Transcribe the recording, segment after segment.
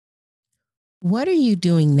What are you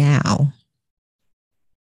doing now?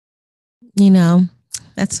 You know,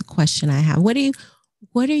 that's a question I have. What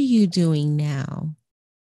are you doing now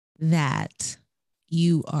that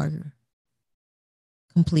you are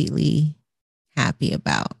completely happy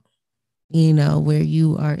about? Where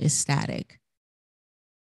you are ecstatic.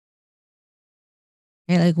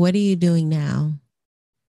 And like what are you doing now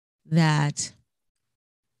that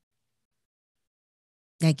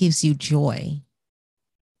gives you joy?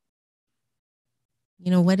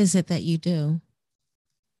 What is it that you do?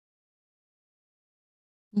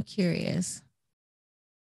 I'm curious.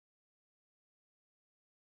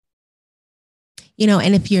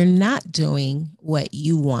 And if you're not doing what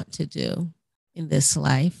you want to do in this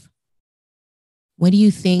life, what do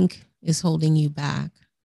you think is holding you back?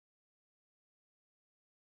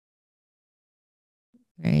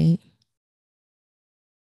 Right?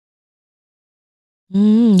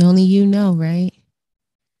 Only you know, right?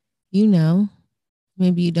 You know.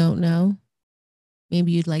 Maybe you don't know.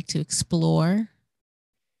 Maybe you'd like to explore.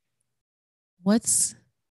 What's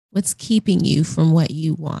what's keeping you from what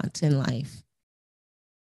you want in life?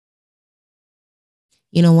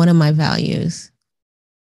 One of my values,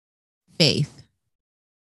 faith.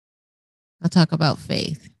 I'll talk about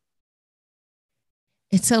faith.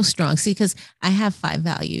 It's so strong. See, because I have 5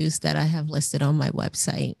 values that I have listed on my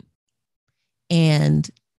website. And,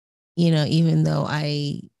 even though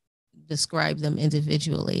I describe them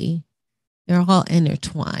individually, they're all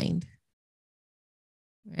intertwined,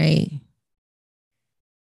 right?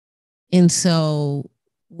 And so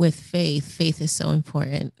with faith is so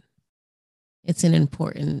important. It's an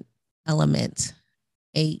important element,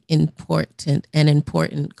 an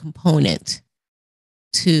important component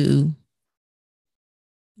to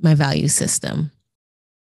my value system.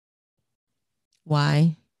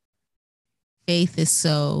 Why? Faith is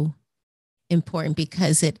so important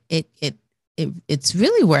because it's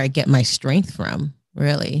really where I get my strength from,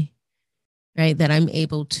 really, right? That I'm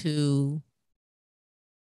able to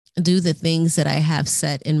do the things that I have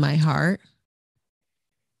set in my heart,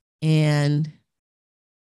 and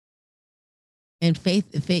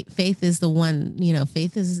faith is the one.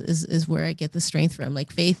 Faith is where I get the strength from.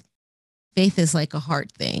 Like faith is like a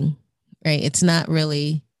heart thing, right? It's not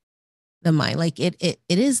really the mind. Like it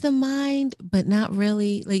is the mind, but not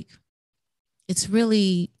really. Like it's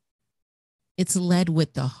really it's led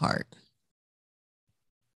with the heart.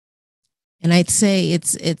 And I'd say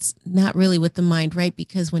it's not really with the mind, right?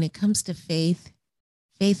 Because when it comes to faith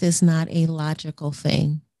is not a logical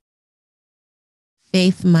thing.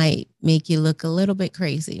 Faith might make you look a little bit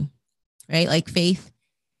crazy, right? Like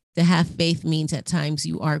to have faith means at times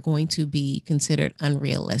you are going to be considered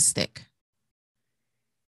unrealistic.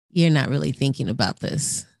 You're not really thinking about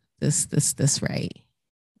this right.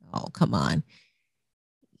 Oh, come on.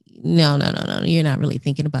 No, no, no, no. You're not really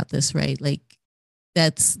thinking about this right. Like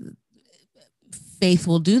that's faith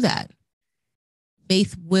will do that.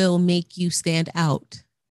 Faith will make you stand out.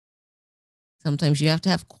 Sometimes you have to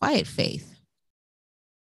have quiet faith.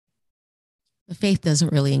 The faith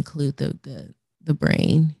doesn't really include the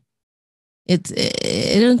brain. It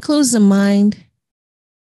includes the mind,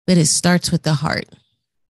 but it starts with the heart,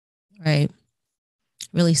 right?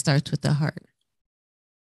 Really starts with the heart.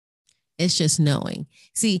 It's just knowing.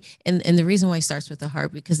 See, and the reason why it starts with the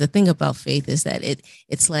heart, because the thing about faith is that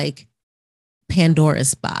it's like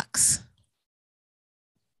Pandora's box.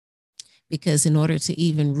 Because in order to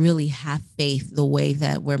even really have faith the way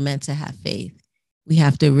that we're meant to have faith, we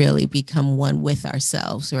have to really become one with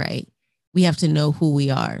ourselves, right? We have to know who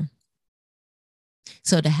we are.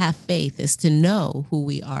 So to have faith is to know who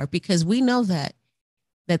we are, because we know that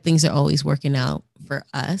things are always working out for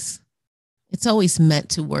us. It's always meant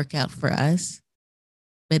to work out for us,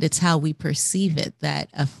 but it's how we perceive it that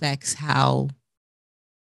affects how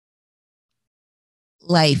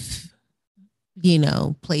life,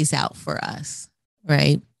 plays out for us,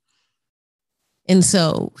 right? And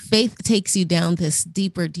so faith takes you down this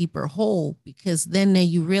deeper hole, because then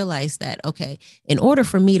you realize that, okay, in order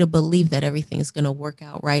for me to believe that everything's going to work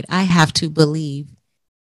out right, I have to believe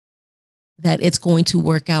that it's going to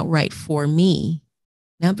work out right for me.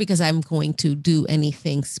 Not because I'm going to do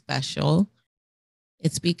anything special,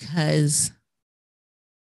 it's because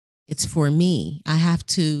it's for me. I have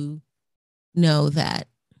to know that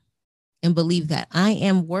and believe that I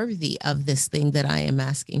am worthy of this thing that I am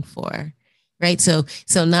asking for. Right. So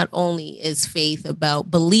not only is faith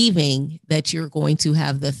about believing that you're going to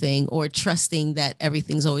have the thing, or trusting that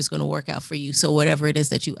everything's always going to work out for you. So whatever it is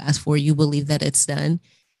that you ask for, you believe that it's done.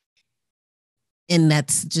 And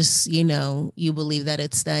that's just, you believe that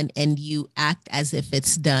it's done and you act as if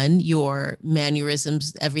it's done. Your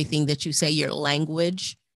mannerisms, everything that you say, your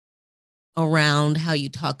language around how you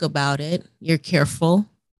talk about it, you're careful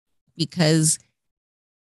because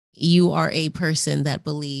you are a person that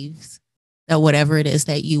believes that whatever it is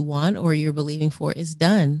that you want or you're believing for is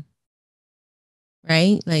done,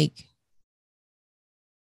 right? Like,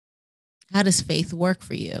 how does faith work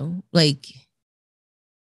for you? Like,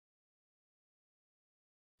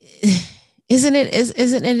 isn't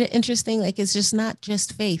it interesting? Like, it's just not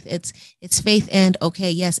just faith. It's faith and,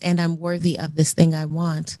 okay, yes, and I'm worthy of this thing I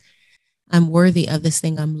want. I'm worthy of this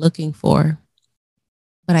thing I'm looking for.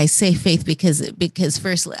 But I say faith because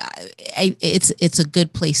firstly, it's a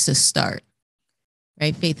good place to start,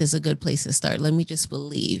 right? Faith is a good place to start. Let me just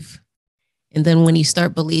believe. And then when you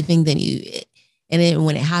start believing, and then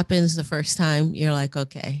when it happens the first time, you're like,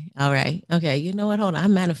 okay, all right, okay, you know what? Hold on, I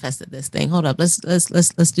manifested this thing. Hold up,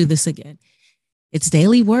 let's do this again. It's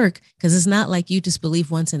daily work because it's not like you just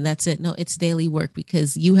believe once and that's it. No, it's daily work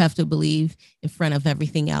because you have to believe in front of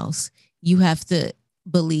everything else. You have to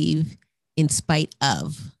believe in spite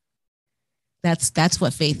of. That's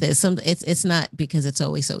what faith is. It's not because it's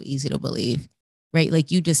always so easy to believe, right?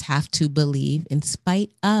 Like you just have to believe in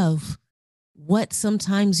spite of what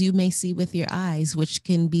sometimes you may see with your eyes, which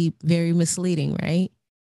can be very misleading, right?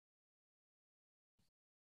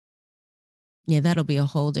 Yeah, that'll be a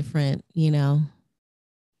whole different,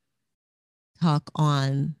 talk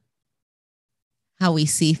on how we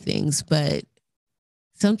see things. But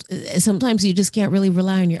sometimes you just can't really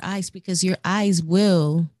rely on your eyes because your eyes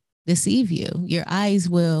will deceive you. Your eyes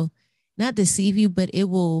will not deceive you, but it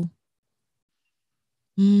will.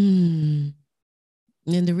 And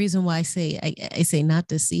the reason why I say not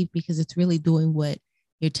deceive because it's really doing what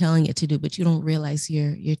you're telling it to do, but you don't realize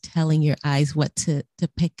you're telling your eyes what to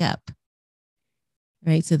pick up,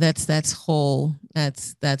 right? So that's a whole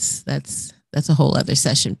other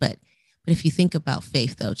session. But if you think about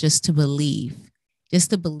faith, though, just to believe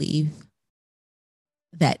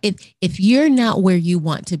that if you're not where you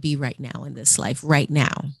want to be right now in this life, right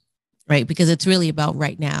now, right? Because it's really about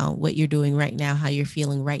right now, what you're doing right now, how you're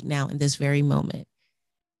feeling right now in this very moment.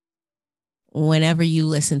 Whenever you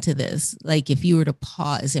listen to this, like if you were to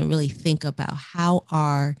pause and really think about how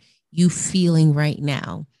are you feeling right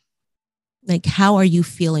now? Like, how are you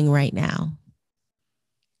feeling right now?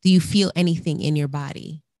 Do you feel anything in your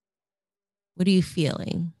body? What are you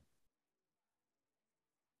feeling?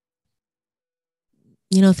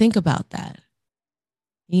 Think about that.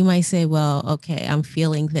 You might say, well, okay, I'm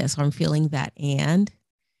feeling this or I'm feeling that. And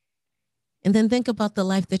then think about the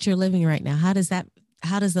life that you're living right now. How does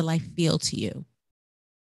the life feel to you?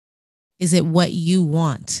 Is it what you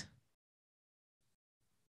want?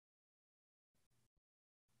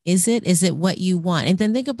 Is it what you want? And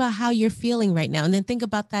then think about how you're feeling right now. And then think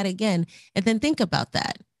about that again. And then think about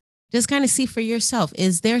that. Just kind of see for yourself.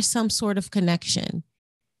 Is there some sort of connection?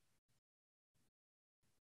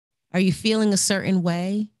 Are you feeling a certain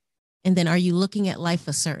way? And then are you looking at life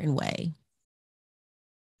a certain way?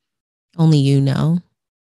 Only you know,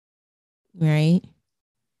 right?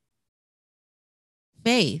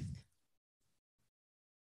 Faith.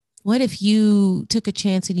 What if you took a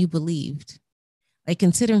chance and you believed? Like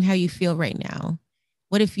considering how you feel right now,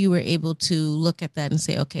 what if you were able to look at that and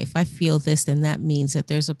say, okay, if I feel this, then that means that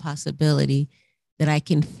there's a possibility that I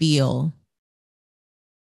can feel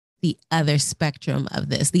the other spectrum of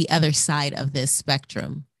this, the other side of this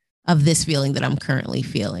spectrum of this feeling that I'm currently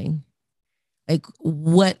feeling. Like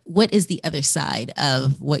what is the other side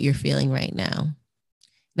of what you're feeling right now?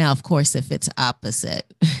 Now, of course, if it's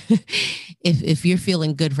opposite, if you're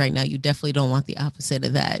feeling good right now, you definitely don't want the opposite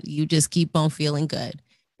of that. You just keep on feeling good,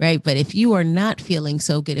 right? But if you are not feeling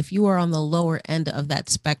so good, if you are on the lower end of that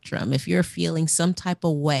spectrum, if you're feeling some type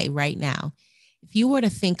of way right now, if you were to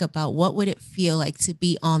think about what would it feel like to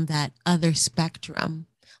be on that other spectrum,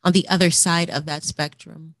 on the other side of that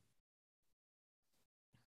spectrum,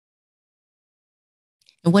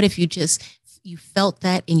 and what if you felt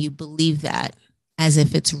that and you believe that as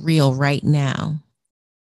if it's real right now?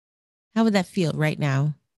 How would that feel right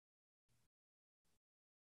now?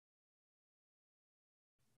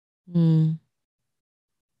 Mm,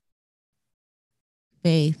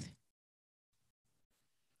 faith.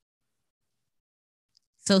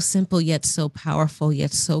 So simple, yet so powerful,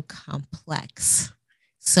 yet so complex,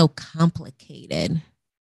 so complicated.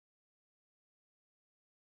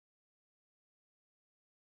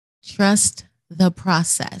 Trust the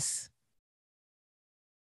process.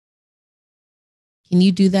 Can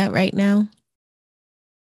you do that right now?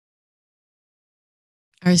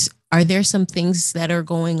 Are there some things that are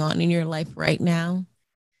going on in your life right now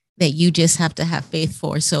that you just have to have faith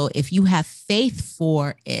for? So if you have faith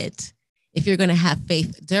for it, if you're going to have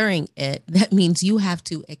faith during it, that means you have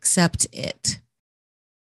to accept it.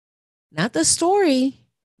 Not the story,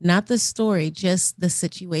 not the story, just the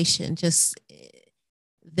situation, just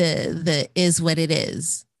the is what it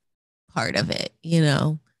is part of it, you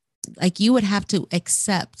know? Like you would have to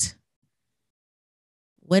accept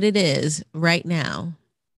what it is right now.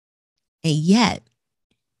 And yet,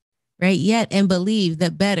 right? Yet and believe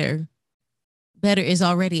that better is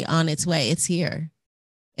already on its way. It's here.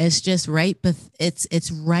 It's just right, but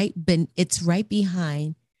it's right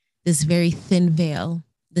behind this very thin veil.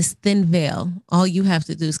 This thin veil. All you have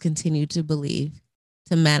to do is continue to believe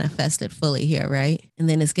to manifest it fully here, right? And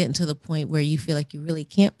then it's getting to the point where you feel like you really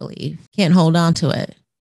can't believe, can't hold on to it,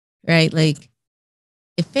 right? Like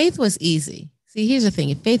if faith was easy, see, here's the thing: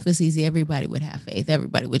 if faith was easy, everybody would have faith.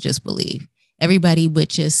 Everybody would just believe. Everybody would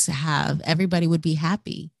be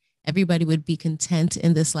happy. Everybody would be content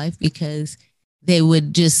in this life because it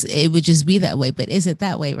would just be that way. But is it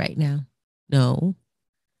that way right now? No.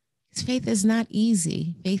 Faith is not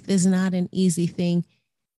easy. Faith is not an easy thing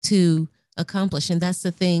to accomplish. And that's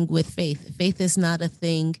the thing with faith. Faith is not a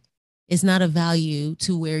thing, is not a value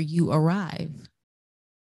to where you arrive.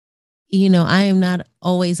 You know, I am not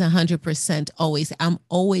always 100% always. I'm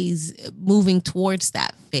always moving towards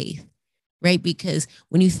that faith, right? Because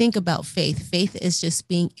when you think about faith, faith is just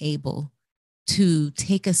being able to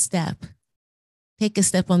take a step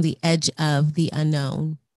on the edge of the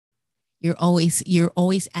unknown. You're always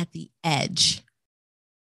at the edge.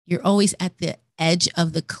 You're always at the edge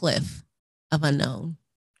of the cliff of unknown,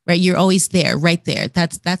 right? You're always there, right there.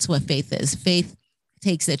 That's what faith is. Faith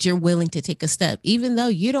takes that you're willing to take a step, even though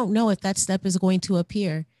you don't know if that step is going to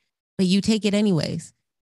appear, but you take it anyways.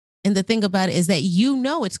 And the thing about it is that you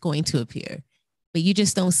know it's going to appear, but you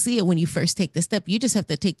just don't see it when you first take the step. You just have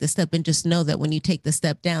to take the step and just know that when you take the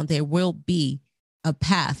step down, there will be a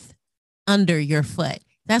path under your foot.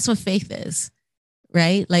 That's what faith is,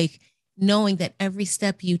 right? Like knowing that every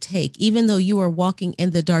step you take, even though you are walking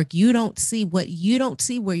in the dark, you don't see where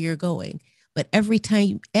you're going. But every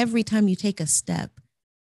time you take a step,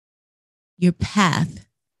 your path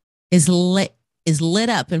is lit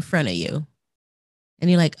up in front of you. And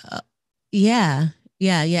you're like, yeah.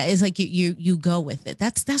 It's like you go with it.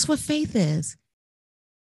 That's what faith is.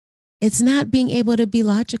 It's not being able to be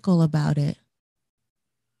logical about it.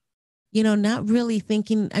 You know, not really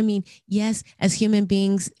thinking. I mean, yes, as human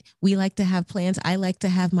beings, we like to have plans. I like to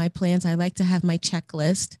have my plans. I like to have my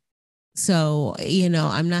checklist. So, you know,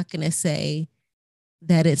 I'm not going to say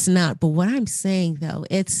that it's not. But what I'm saying, though,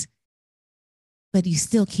 but you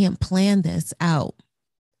still can't plan this out.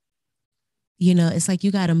 You know, it's like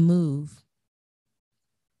you got to move.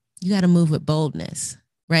 You got to move with boldness,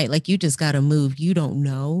 right? Like you just got to move. You don't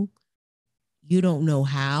know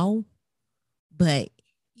how, but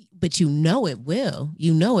you know it will.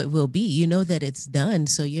 You know it will be. You know that it's done.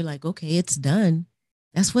 So you're like, okay, it's done.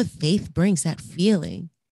 That's what faith brings, that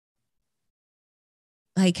feeling.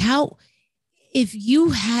 Like how, if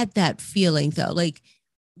you had that feeling though, like,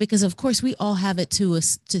 because of course we all have it to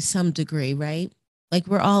some degree, right? Like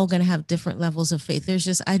we're all going to have different levels of faith. There's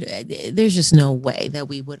just no way that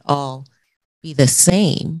we would all be the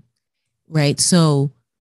same, right? So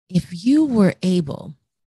if you were able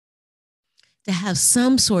to have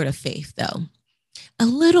some sort of faith, though, a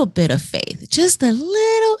little bit of faith, just a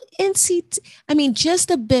little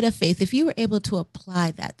just a bit of faith, if you were able to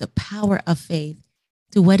apply that, the power of faith,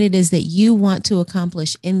 to what it is that you want to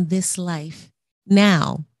accomplish in this life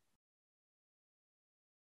now,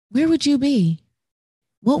 where would you be?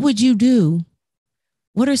 What would you do?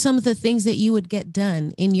 What are some of the things that you would get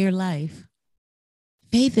done in your life?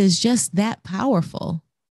 Faith is just that powerful.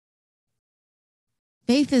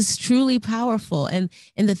 Faith is truly powerful. And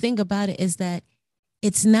the thing about it is that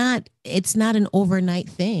it's not an overnight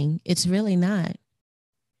thing. It's really not.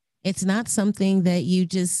 It's not something that you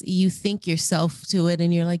think yourself to it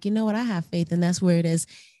and you're like, you know what, I have faith and that's where it is.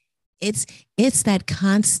 It's that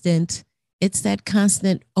constant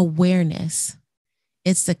awareness.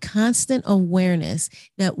 It's the constant awareness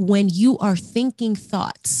that when you are thinking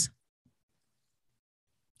thoughts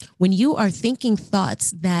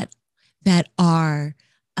that are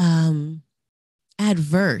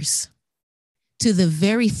adverse to the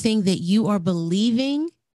very thing that you are believing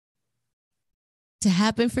to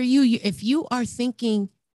happen for you, if you are thinking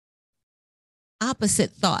opposite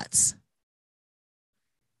thoughts,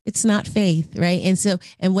 it's not faith, right?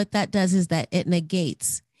 And what that does is that it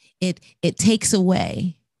negates, it takes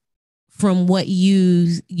away from what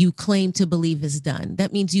you claim to believe is done.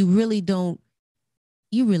 That means you really don't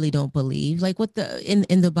believe. Like what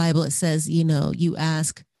in the Bible it says, you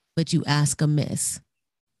ask, but you ask amiss.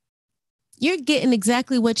 You're getting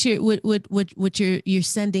exactly what you're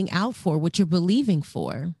sending out for, what you're believing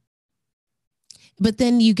for. But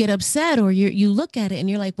then you get upset, or you look at it and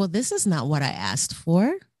you're like, well, this is not what I asked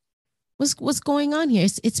for. What's going on here?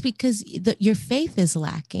 It's because your faith is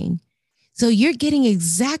lacking. So you're getting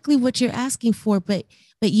exactly what you're asking for, but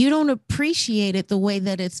you don't appreciate it the way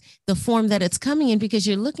that it's the form that it's coming in, because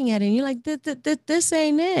you're looking at it and you're like, this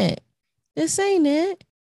ain't it. This ain't it.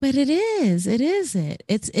 But it is. It is it.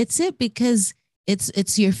 It's it because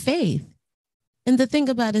it's your faith. And the thing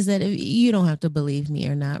about it is that you don't have to believe me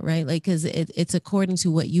or not, right? Like, because it's according to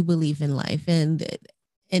what you believe in life, and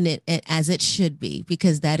it as it should be,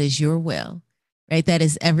 because that is your will, right? That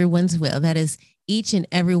is everyone's will. That is each and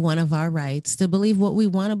every one of our rights to believe what we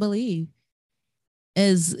want to believe.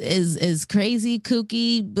 Is crazy,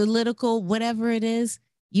 kooky, political, whatever it is,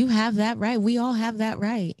 you have that right. We all have that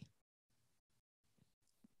right,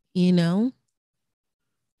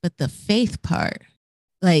 But the faith part,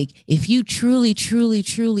 like if you truly, truly,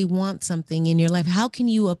 truly want something in your life, how can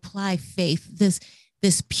you apply faith, this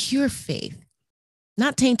pure faith?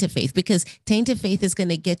 Not tainted faith, because tainted faith is going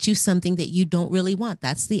to get you something that you don't really want.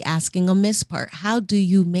 That's the asking amiss part. How do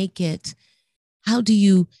you make it? How do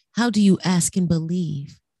you ask and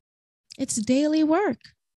believe? It's daily work.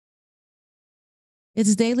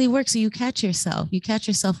 It's daily work. So you catch yourself. You catch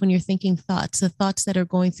yourself when you're thinking thoughts, the thoughts that are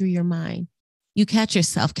going through your mind. You catch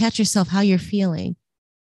yourself how you're feeling.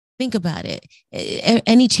 Think about it.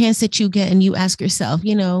 Any chance that you get, and you ask yourself,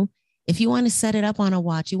 if you want to set it up on a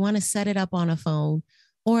watch, you want to set it up on a phone,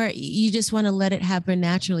 or you just want to let it happen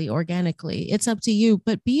naturally, organically, it's up to you.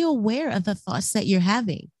 But be aware of the thoughts that you're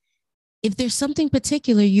having. If there's something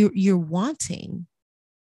particular you're wanting,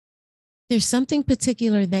 there's something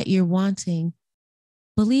particular that you're wanting,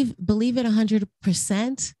 believe it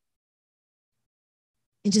 100%,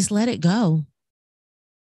 and just let it go.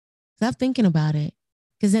 Stop thinking about it.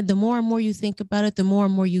 Because then the more and more you think about it, the more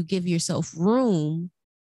and more you give yourself room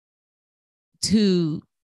to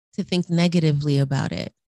think negatively about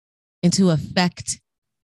it and to affect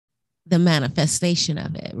the manifestation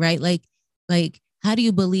of it, right? Like how do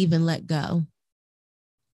you believe and let go?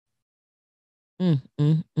 Man,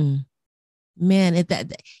 and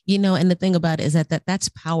the thing about it is that's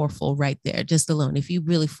powerful right there, just alone, if you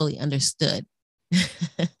really fully understood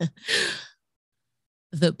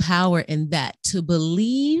the power in that, to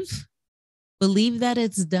believe that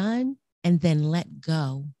it's done, and then let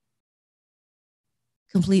go.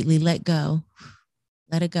 Completely let go.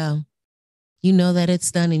 Let it go. You know that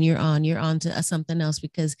it's done, and you're on to something else,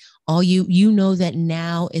 because all you know that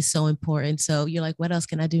now is so important. So you're like, what else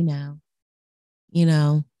can I do now?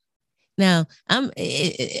 Now I'm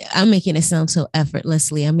making it sound so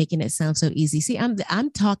effortlessly. I'm making it sound so easy. See,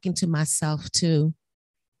 I'm talking to myself too,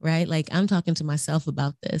 right? Like I'm talking to myself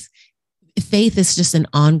about this. Faith is just an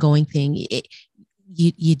ongoing thing.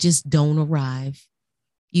 You just don't arrive.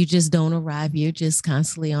 You just don't arrive. You're just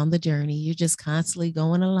constantly on the journey. You're just constantly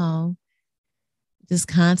going along, just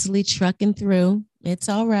constantly trucking through. It's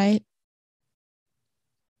all right.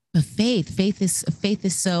 But faith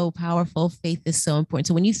is so powerful. Faith is so important.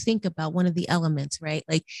 So when you think about one of the elements, right?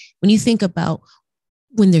 Like when you think about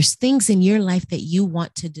when there's things in your life that you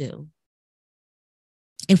want to do.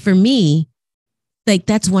 And for me, like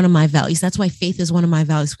that's one of my values. That's why faith is one of my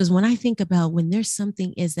values. Because when I think about when there's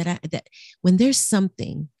something when there's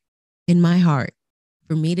something in my heart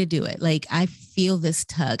for me to do it, like I feel this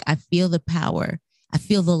tug, I feel the power, I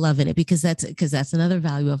feel the love in it, because that's another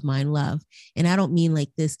value of mine, love. And I don't mean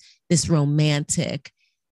like this romantic,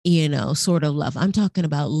 sort of love. I'm talking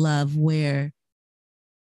about love where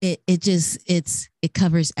it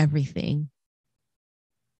covers everything.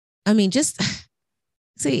 I mean, just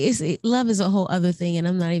see, love is a whole other thing, and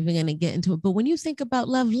I'm not even going to get into it. But when you think about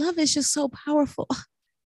love is just so powerful.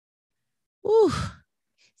 Ooh.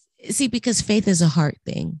 See, because faith is a heart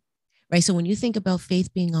thing, right? So when you think about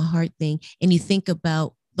faith being a heart thing, and you think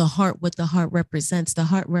about the heart, what the heart represents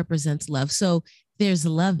love. So there's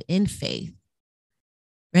love in faith,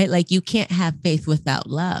 right? Like you can't have faith without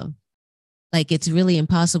love. Like it's really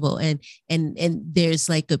impossible. And there's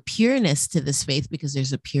like a pureness to this faith, because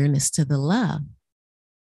there's a pureness to the love.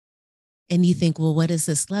 And you think, well, what is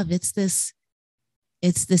this love? It's this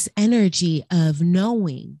energy of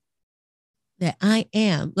knowing that I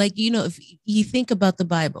am, like, if you think about the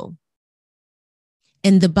Bible,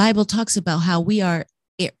 and the Bible talks about how we are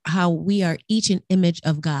each an image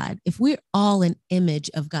of God. If we're all an image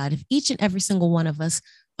of God, if each and every single one of us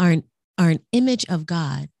are are an image of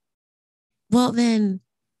God, well, then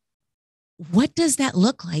what does that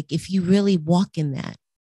look like if you really walk in that?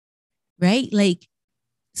 Right? Like,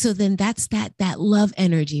 so then that's that love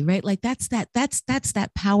energy, right? Like that's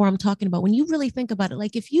that power I'm talking about. When you really think about it,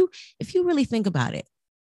 like if you really think about it,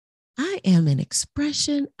 I am an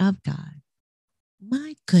expression of God.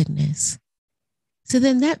 My goodness. So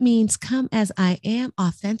then that means come as I am,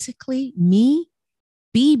 authentically, me,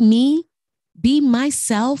 be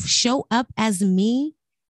myself, show up as me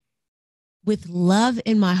with love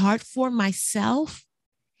in my heart for myself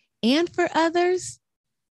and for others.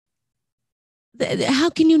 How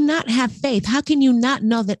can you not have faith? How can you not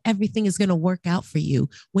know that everything is going to work out for you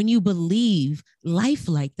when you believe life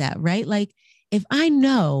like that, right? Like if I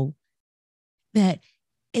know that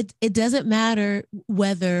it doesn't matter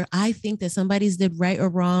whether I think that somebody's did right or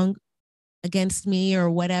wrong against me or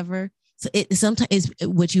whatever. So it sometimes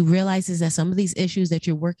what you realize is that some of these issues that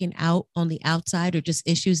you're working out on the outside are just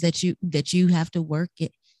issues that you have to work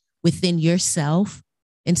it within yourself.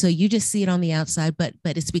 And so you just see it on the outside, but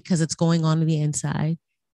it's because it's going on the inside.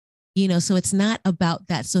 So it's not about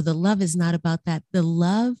that. So the love is not about that. The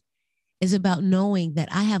love is about knowing that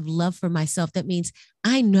I have love for myself. That means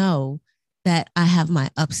I know that I have my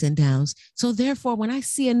ups and downs. So therefore, when I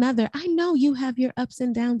see another, I know you have your ups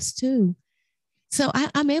and downs too. So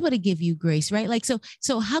I'm able to give you grace, right? Like,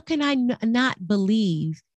 so how can I not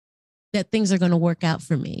believe that things are going to work out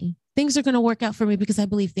for me? Things are going to work out for me because I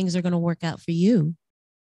believe things are going to work out for you.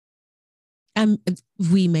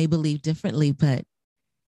 We may believe differently, but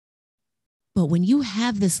when you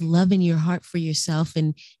have this love in your heart for yourself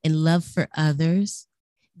and love for others,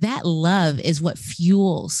 that love is what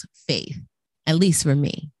fuels faith, at least for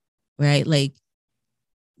me, right? Like,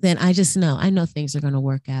 then I know things are going to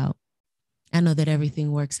work out. I know that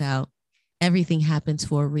everything works out. Everything happens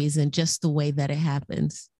for a reason, just the way that it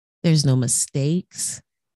happens. There's no mistakes.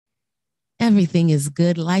 Everything is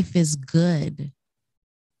good. Life is good.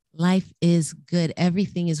 Life is good.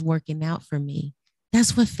 Everything is working out for me.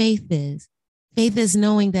 That's what faith is. Faith is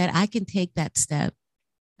knowing that I can take that step.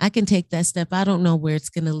 I can take that step. I don't know where it's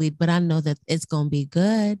going to lead, but I know that it's going to be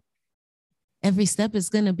good. Every step is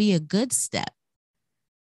going to be a good step.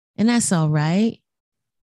 And that's all right.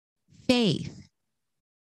 Faith.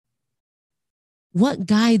 What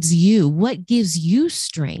guides you? What gives you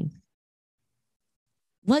strength?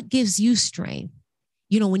 What gives you strength?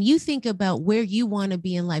 When you think about where you want to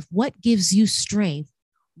be in life, what gives you strength?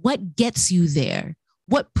 What gets you there?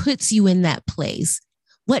 What puts you in that place?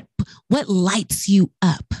 What lights you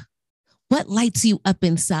up? What lights you up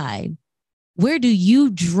inside? Where do you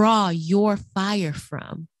draw your fire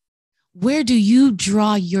from? Where do you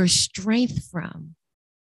draw your strength from?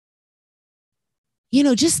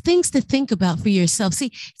 Just things to think about for yourself.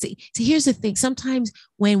 See, here's the thing. Sometimes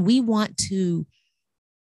when we want to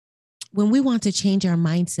change our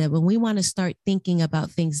mindset, when we want to start thinking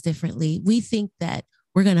about things differently, we think that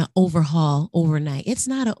we're going to overhaul overnight. It's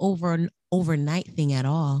not an overnight thing at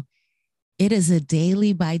all. It is a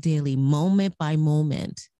daily by daily, moment by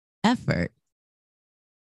moment effort.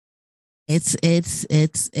 It's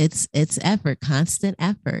effort, constant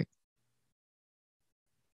effort.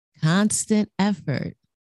 Constant effort.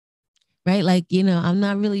 Right? Like, I'm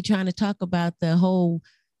not really trying to talk about the whole,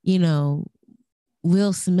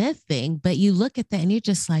 Will Smith thing, but you look at that and you're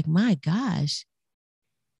just like, my gosh,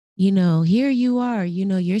 here you are,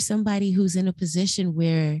 you're somebody who's in a position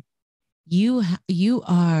where you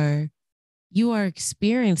are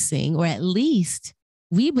experiencing, or at least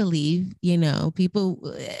we believe,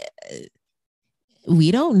 people,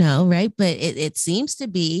 we don't know, right? But it seems to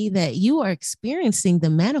be that you are experiencing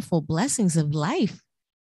the manifold blessings of life.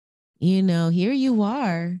 Here you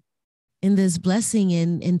are in this blessing,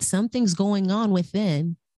 and something's going on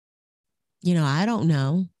within. I don't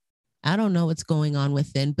know. I don't know what's going on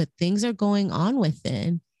within, but things are going on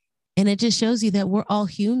within. And it just shows you that we're all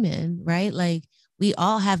human, right? Like we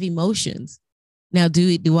all have emotions. Now,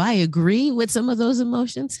 do I agree with some of those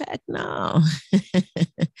emotions? Heck no.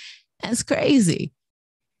 That's crazy.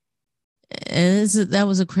 And that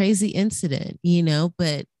was a crazy incident,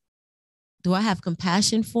 but do I have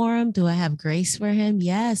compassion for him? Do I have grace for him?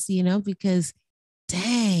 Yes, because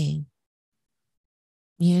dang,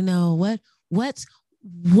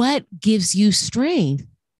 what gives you strength?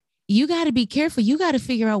 You got to be careful. You got to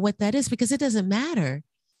figure out what that is, because it doesn't matter.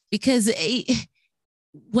 Because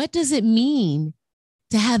what does it mean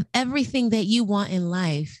to have everything that you want in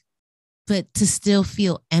life, but to still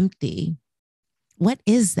feel empty? What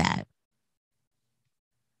is that?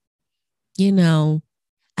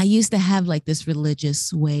 I used to have like this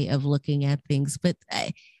religious way of looking at things, but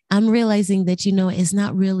I'm realizing that, you know, it's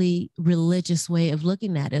not really religious way of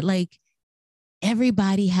looking at it. Like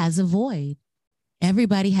everybody has a void.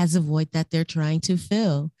 Everybody has a void that they're trying to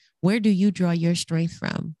fill. Where do you draw your strength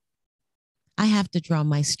from? I have to draw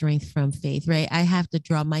my strength from faith, right? I have to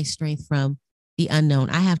draw my strength from the unknown.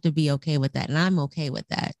 I have to be okay with that. And I'm okay with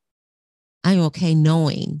that. I'm okay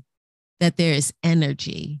knowing that there is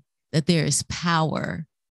energy, that there is power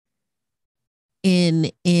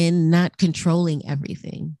in not controlling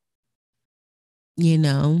everything, you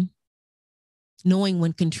know, knowing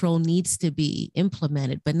when control needs to be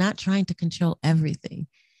implemented, but not trying to control everything.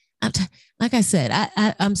 Like I said,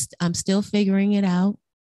 I'm still figuring it out,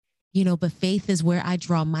 you know, but faith is where I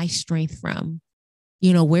draw my strength from.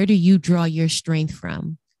 You know, where do you draw your strength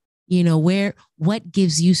from? You know, what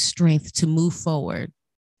gives you strength to move forward?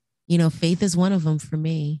 You know, faith is one of them for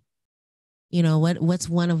me. You know, what's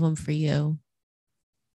one of them for you?